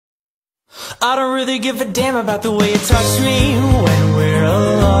I don't really give a damn about the way you touch me when we're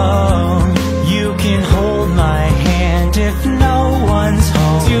alone. You can hold my hand if no one's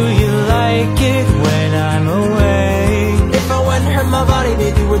home. Do you like it when I'm away? If I wouldn't hurt my body,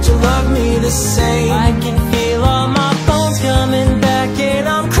 baby, would you love me the same? I can feel all my bones coming back and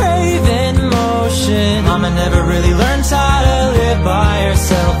I'm craving motion. Mama never really learned how to live by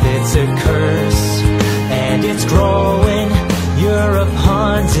herself. It's a curse and it's growing. You're a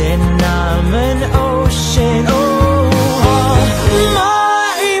pond and I'm an ocean. Oh, all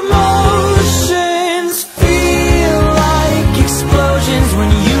my emotions feel like explosions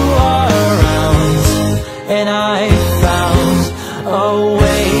when you are around. And I found a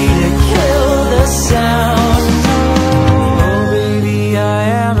way to kill the sound. Oh, baby, I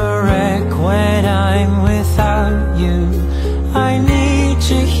am a wreck when I'm without you. I need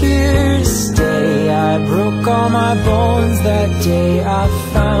you here to stay. I broke all my bones that day I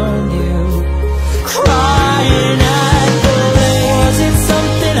found you. Crying at the lake. Was it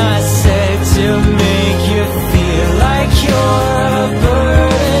something I said to make you feel like you're a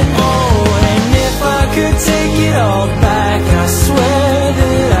burden? Oh, and if I could take it all back, I swear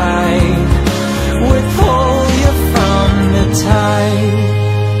that I would pull you from the tide.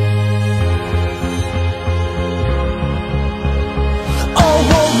 Oh,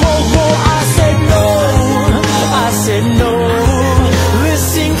 whoa, whoa, whoa, I said no. I said no.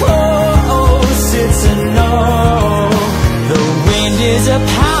 Listen close, it's a no. The wind is a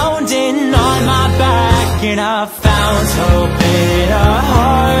pounding on my back, and I found hope in a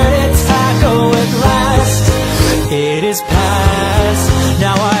heart attack. Oh, at last it is past.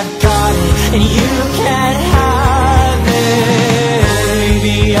 Now I've got it and you can't have it.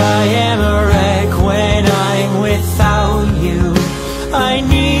 Baby, I am a wreck when I'm without you. I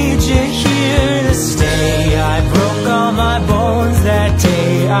need you here to stay. I broke all my bones that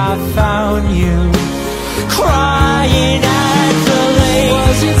day I found you. Crying at the lake.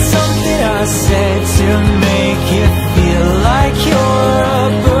 Was it something I said to make you feel like you're a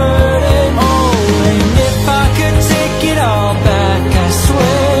burden? Oh, and if I could take it all back, I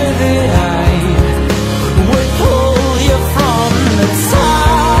swear that I would pull you from the top.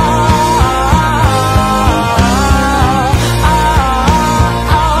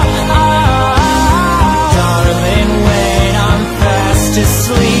 Darling, when I'm fast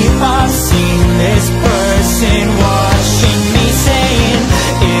asleep, I've seen this person watching me saying,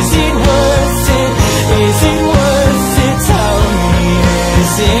 is it worth it? Is it worth it? Tell me,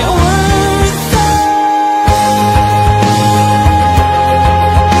 is it worth it?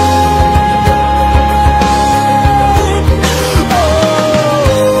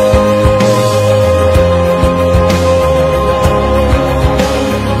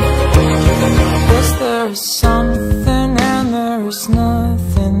 Was there something and there's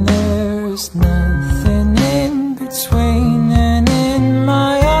nothing? There's nothing in between, and in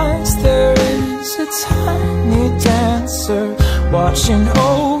my eyes there is a tiny dancer watching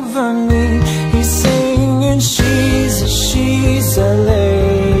over